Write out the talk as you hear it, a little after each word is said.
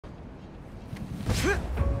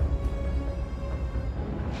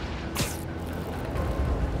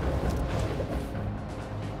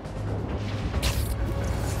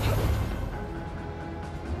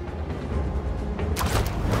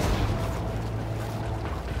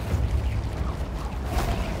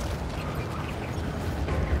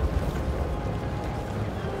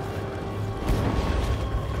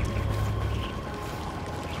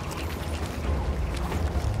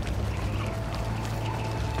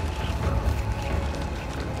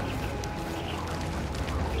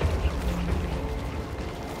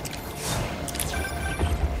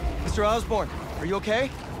Mr. Osborn, are you okay?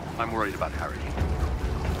 I'm worried about Harry.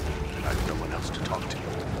 I have no one else to talk to.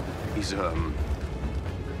 He's,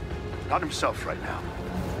 not himself right now.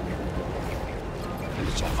 And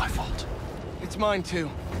it's all my fault. It's mine too.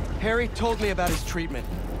 Harry told me about his treatment.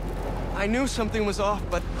 I knew something was off,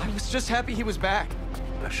 but I was just happy he was back.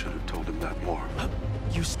 I should have told him that more.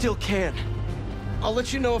 You still can. I'll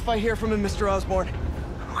let you know if I hear from him, Mr. Osborn.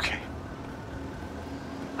 Okay.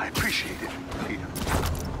 I appreciate it, Peter.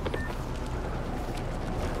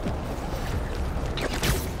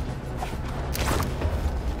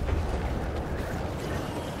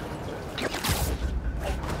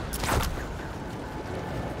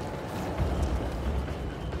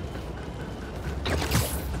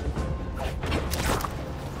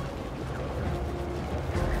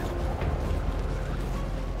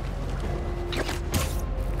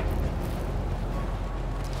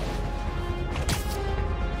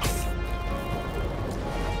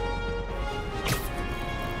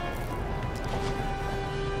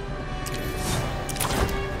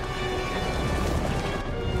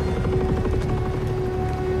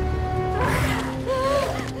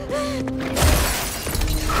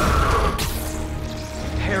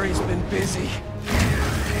 Busy.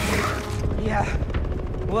 Yeah.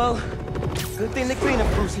 Well, good thing the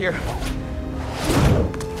cleanup crew's here.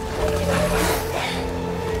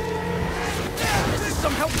 This is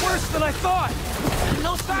somehow worse than I thought.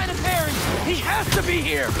 No sign of Harry. He has to be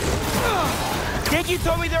here. Yankee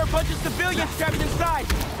told me there were a bunch of civilians trapped inside.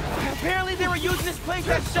 Apparently they were using this place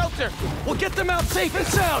as shelter. We'll get them out safe and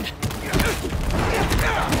sound.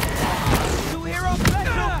 Two-hero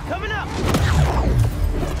special coming up.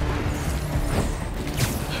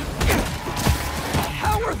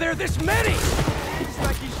 How are there this many? It's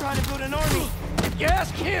like he's trying to build an army. If you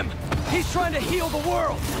ask him, he's trying to heal the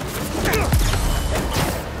world.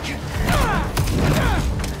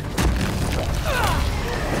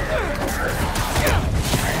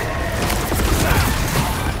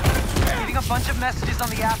 Getting a bunch of messages on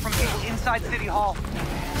the app from people inside City Hall.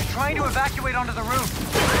 They're trying to evacuate onto the roof.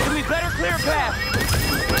 Then we better clear a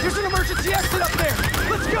path. There's an emergency exit up there.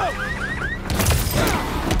 Let's go.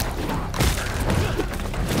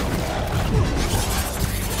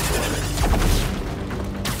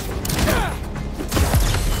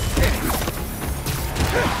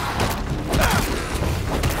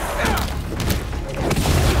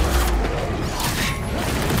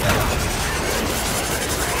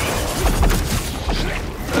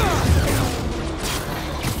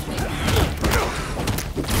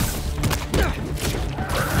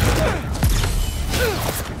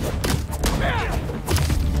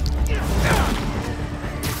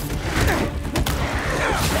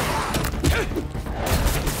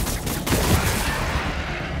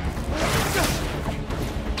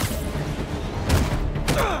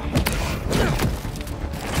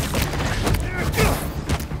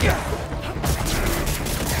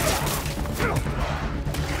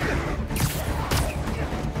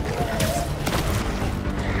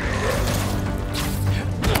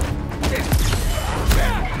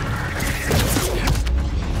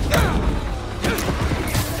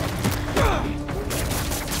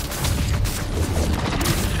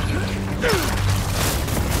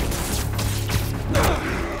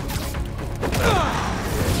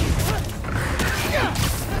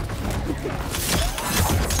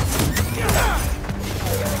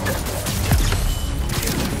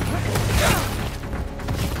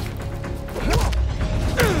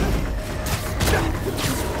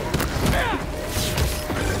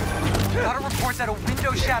 That a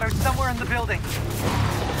window shattered somewhere in the building.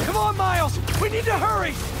 Come on, Miles! We need to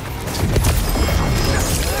hurry!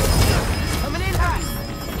 Coming in hot!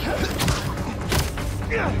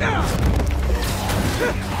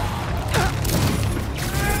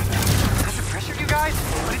 Has it pressured you guys?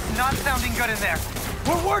 But it's not sounding good in there.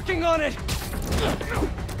 We're working on it!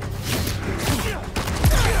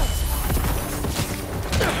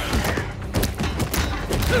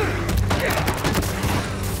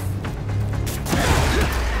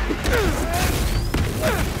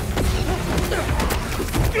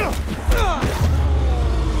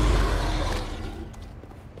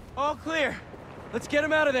 All clear. Let's get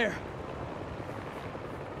him out of there.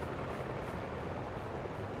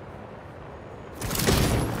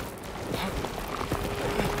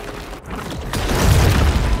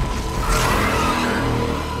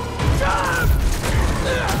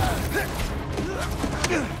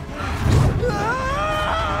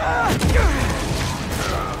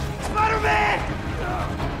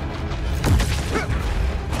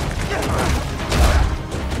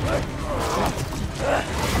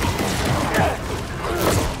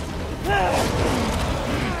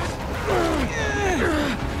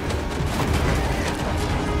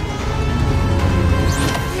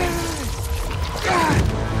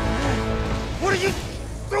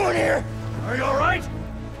 down here! Are you all right?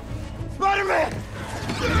 Spider-Man!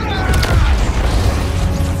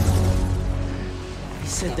 He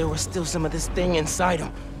said there was still some of this thing inside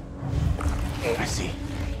him. I see.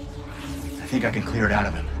 I think I can clear it out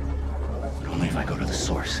of him. But only if I go to the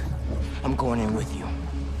source. I'm going in with you.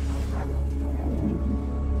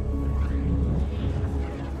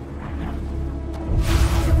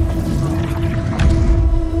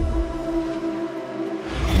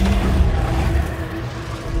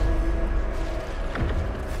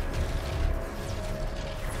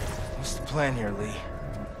 What's the plan here, Lee?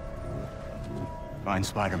 Find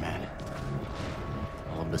Spider-Man.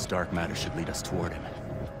 All of this dark matter should lead us toward him.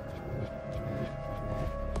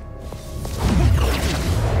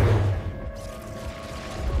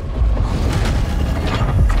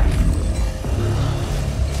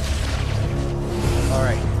 All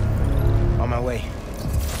right. On my way.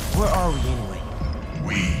 Where are we anyway?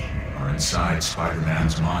 We are inside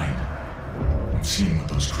Spider-Man's mind. We've seen what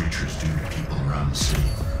those creatures do to people around the city.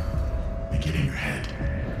 They get in your head,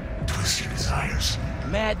 twist your desires.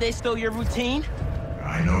 Mad they stole your routine?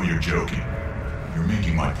 I know you're joking. You're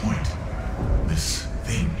making my point. This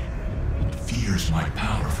thing, it fears my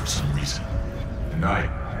power for some reason. And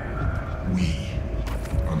we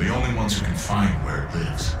are the only ones who can find where it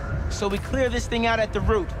lives. So we clear this thing out at the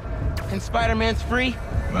root. And Spider-Man's free?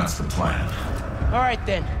 That's the plan. All right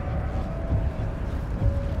then.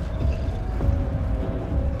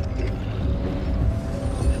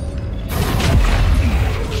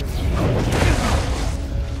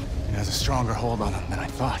 It has a stronger hold on him than I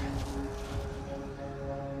thought.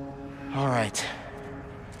 All right.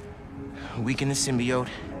 Weaken the symbiote,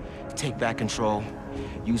 take back control,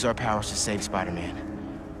 use our powers to save Spider-Man.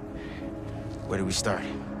 Where do we start?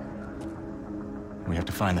 We have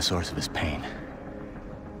to find the source of his pain.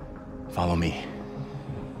 Follow me.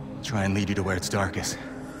 Try and lead you to where it's darkest.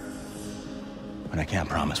 But I can't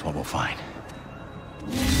promise what we'll find.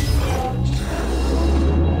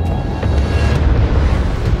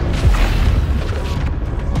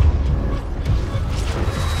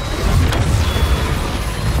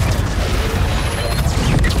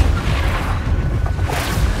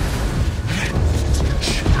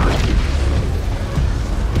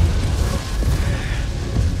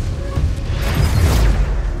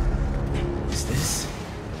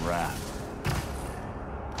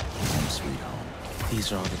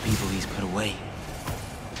 These are all the people he's put away.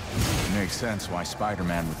 It makes sense why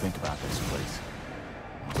Spider-Man would think about this place.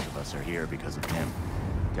 Most of us are here because of him.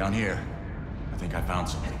 Down here, I think I found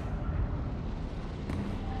something.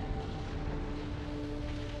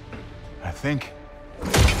 I think...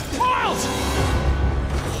 Miles!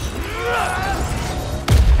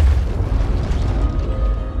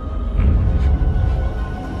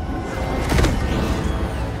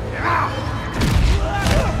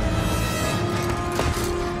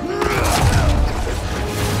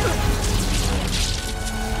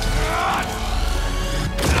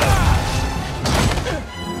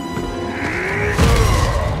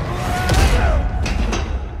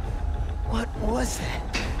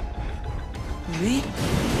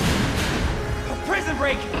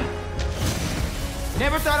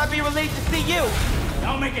 Never thought I'd be relieved to see you!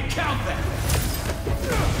 I'll make it count then!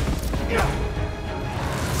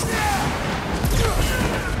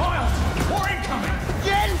 Miles! More incoming!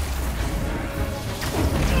 Again?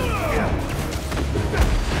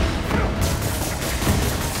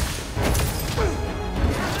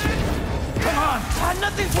 Come on!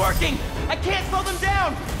 Nothing's working! I can't slow them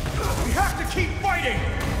down! We have to keep fighting!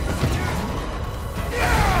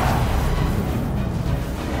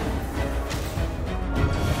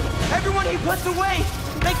 Everyone he puts away,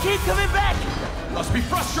 they keep coming back! Must be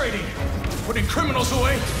frustrating, putting criminals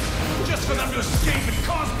away, just for them to escape and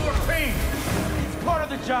cause more pain! It's part of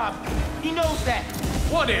the job. He knows that.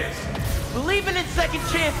 What is? Believing in second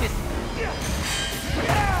chances.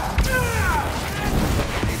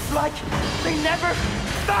 It's like they never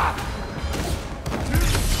stop!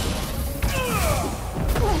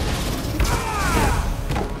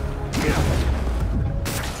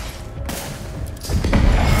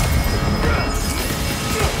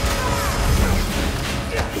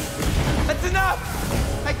 That's enough!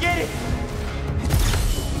 I get it!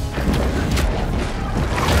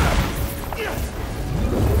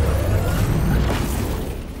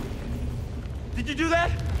 Did you do that?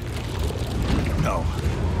 No.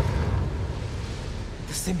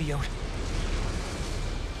 The symbiote.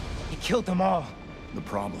 He killed them all. The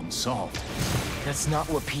problem's solved. That's not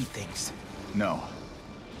what Pete thinks. No.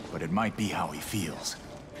 But it might be how he feels.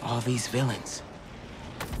 All these villains.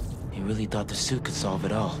 He really thought the suit could solve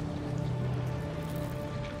it all.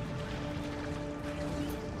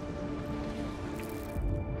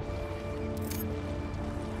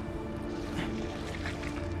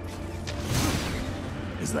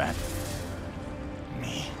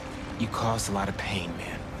 caused a lot of pain,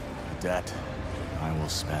 man. A debt I will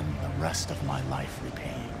spend the rest of my life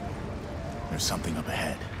repaying. There's something up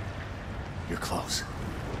ahead. You're close.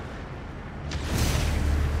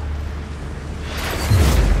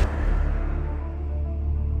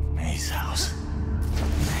 May's house.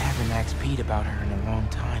 I haven't asked Pete about her in a long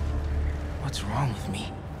time. What's wrong with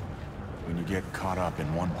me? When you get caught up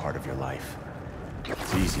in one part of your life,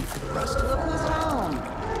 it's easy for the rest to Look fall who's apart. home.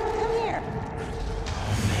 Come here.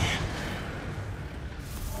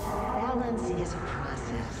 Balance is a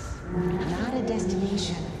process, not a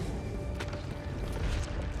destination.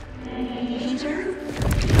 Peter?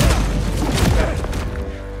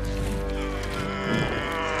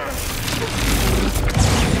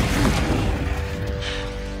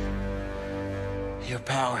 Your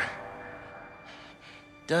power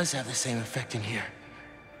does have the same effect in here.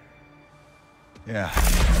 Yeah.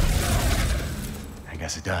 I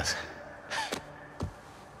guess it does.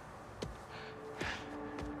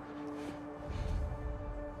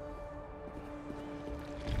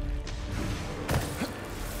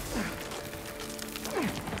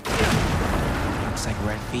 Looks like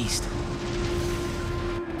we're at feast.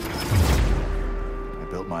 I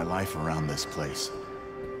built my life around this place.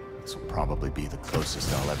 This will probably be the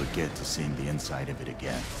closest I'll ever get to seeing the inside of it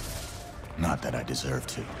again. Not that I deserve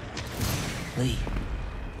to. Lee,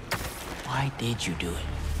 why did you do it?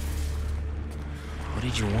 What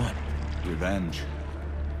did you want? Revenge.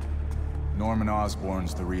 Norman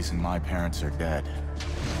Osborn's the reason my parents are dead.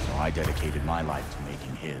 So I dedicated my life to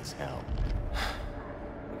making his hell.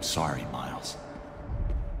 I'm sorry, Miles.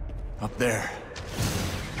 Up there.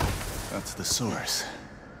 That's the source.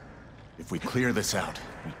 If we clear this out,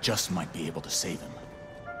 we just might be able to save him.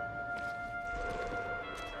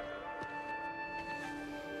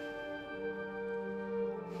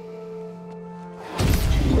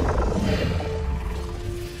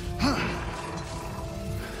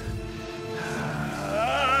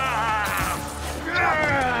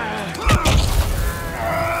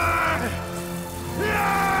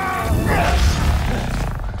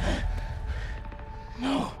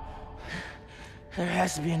 No. There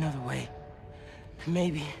has to be another way.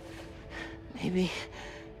 Maybe...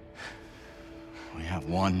 We have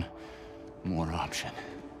one more option.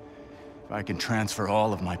 If I can transfer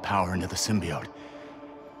all of my power into the symbiote,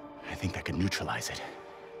 I think that could neutralize it.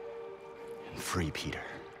 And free Peter.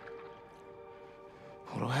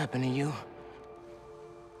 What'll happen to you?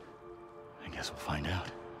 I guess we'll find out.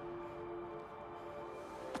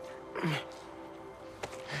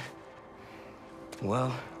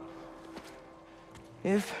 Well,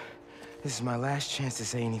 if this is my last chance to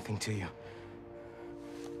say anything to you,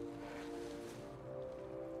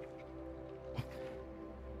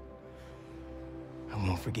 I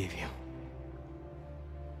won't forgive you.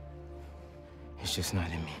 It's just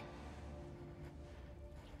not in me.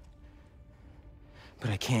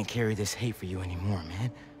 But I can't carry this hate for you anymore,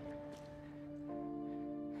 man.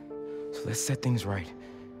 So let's set things right.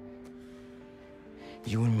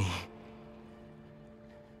 You and me.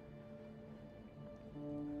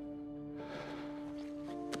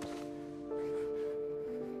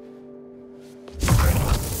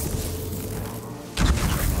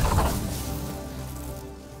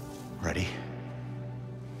 Ready?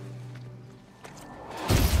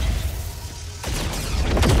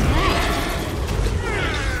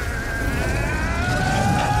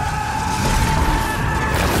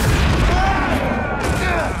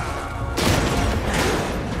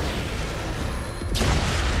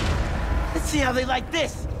 Let's see how they like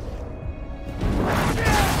this.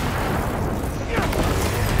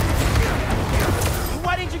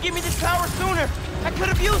 Why didn't you give me this power sooner? I could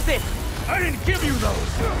have used it. I didn't give you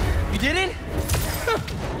those! You didn't?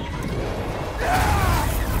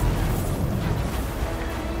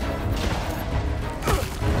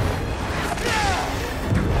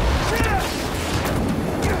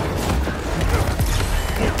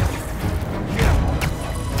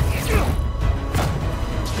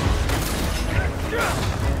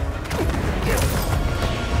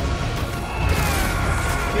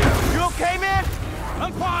 You okay, man?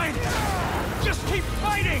 I'm fine! Just keep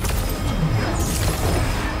fighting!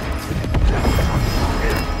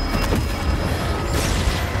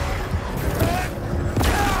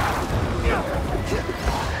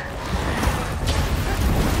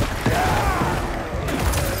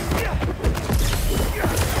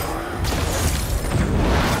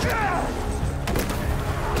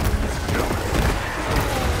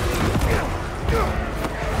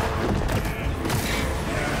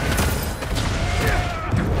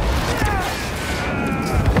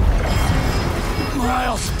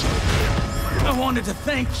 Miles, I wanted to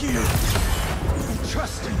thank you for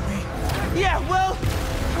trusting me. Yeah, well,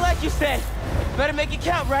 like you said, better make it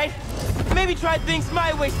count, right? Maybe try things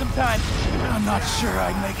my way sometime. I'm not sure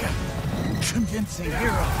I'd make a convincing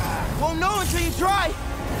hero. Won't know until you try.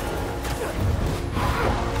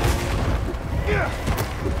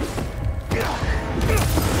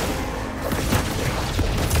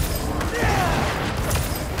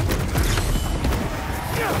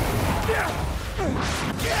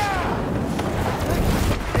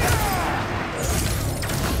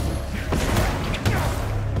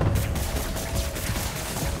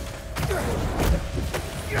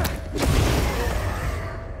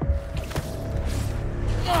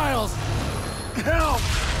 Miles! Help!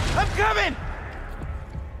 I'm coming!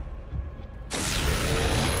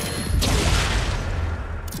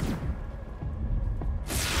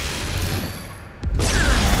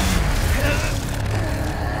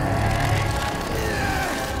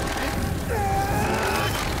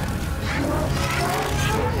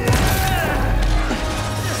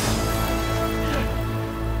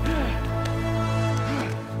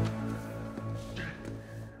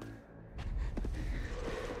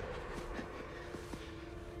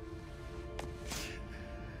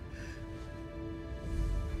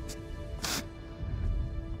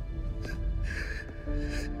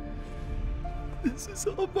 This is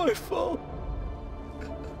all my fault.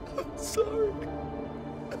 I'm sorry.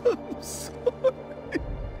 I'm sorry.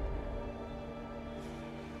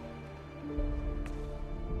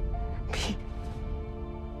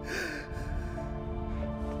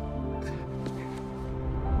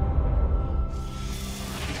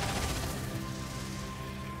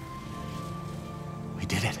 We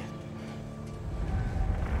did it.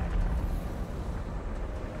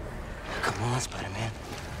 Come on, Spider-Man.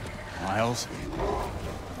 Miles?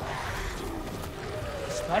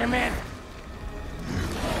 Spider-Man!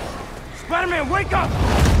 Spider-Man, wake up!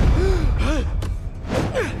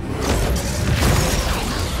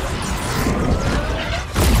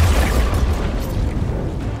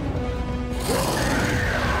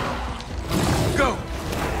 Go!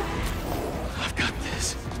 I've got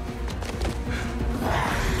this.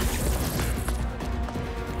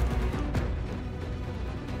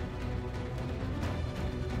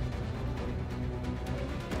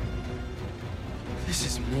 This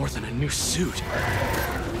is more than a new suit.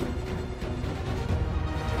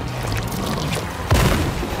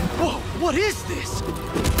 Whoa, what is this?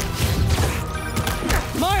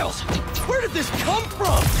 Miles, where did this come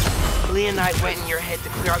from? Leonite went in your head to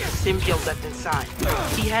clear out the symbiote left inside.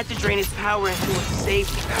 He had to drain his power into it to save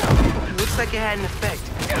you. Looks like it had an effect.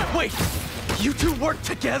 Wait, you two work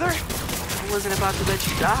together? I wasn't about to let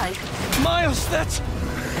you die. Miles, that's...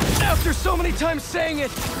 After so many times saying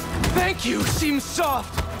it, thank you seems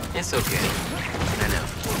soft. It's okay. I know.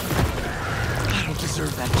 I don't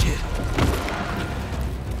deserve that kid.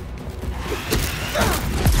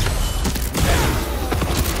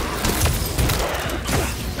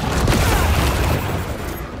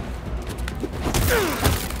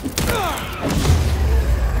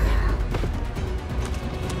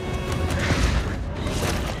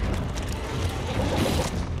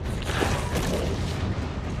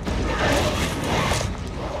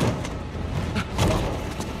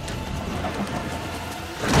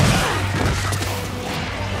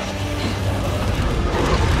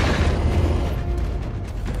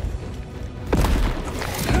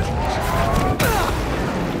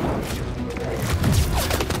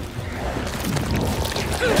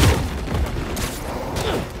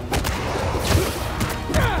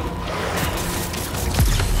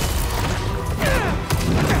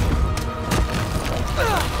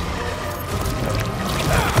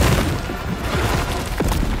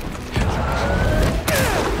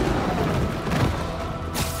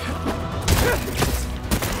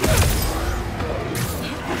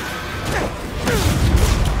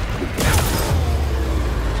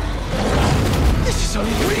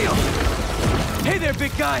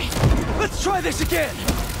 Big guy, let's try this again.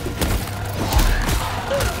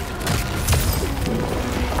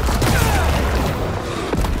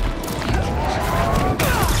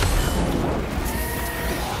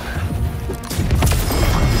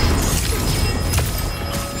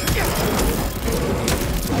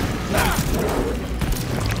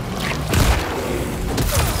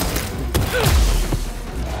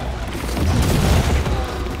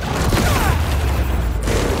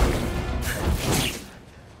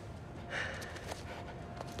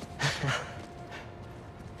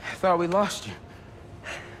 I thought we lost you.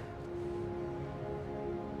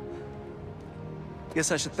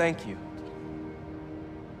 Guess I should thank you.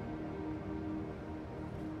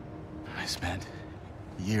 I spent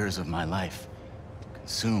years of my life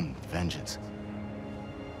consumed with vengeance.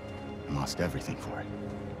 and lost everything for it.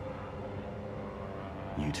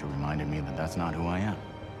 You two reminded me that that's not who I am.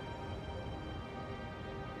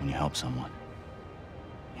 When you help someone,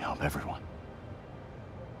 you help everyone.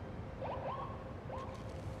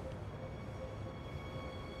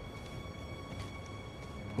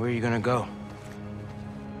 Where are you gonna go?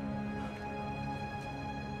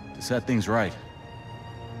 To set things right.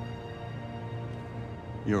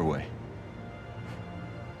 Your way.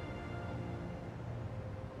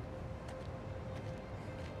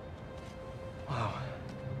 Wow.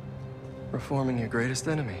 Reforming your greatest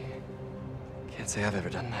enemy. Can't say I've ever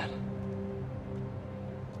done that.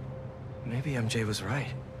 Maybe MJ was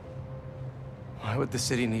right. Why would the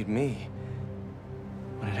city need me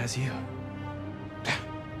when it has you?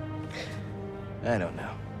 I don't know.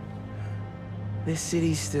 This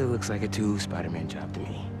city still looks like a Spider-Man job to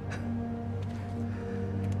me.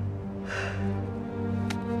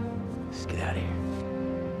 Let's get out of here.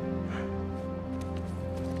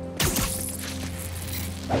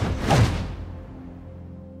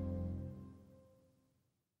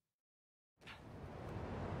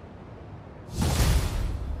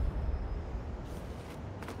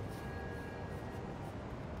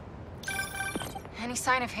 Any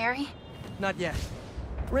sign of Harry? Not yet.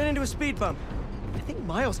 Ran into a speed bump. I think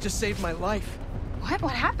Miles just saved my life. What?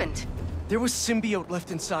 What happened? There was symbiote left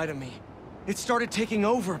inside of me. It started taking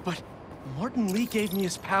over, but Martin Lee gave me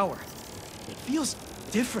his power. It feels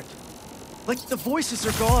different. Like the voices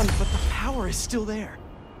are gone, but the power is still there.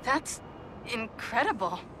 That's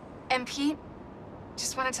incredible. And Pete,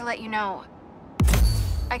 just wanted to let you know,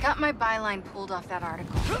 I got my byline pulled off that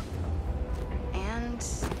article. And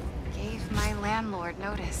gave my landlord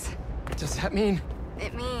notice. Does that mean?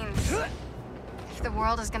 It means if the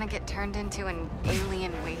world is gonna get turned into an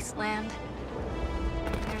alien wasteland,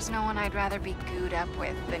 there's no one I'd rather be gooed up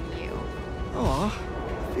with than you. Aw,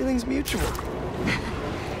 feelings mutual.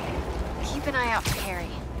 Keep an eye out for Harry.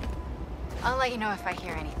 I'll let you know if I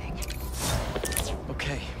hear anything.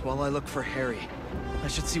 Okay, while I look for Harry, I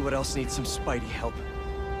should see what else needs some Spidey help.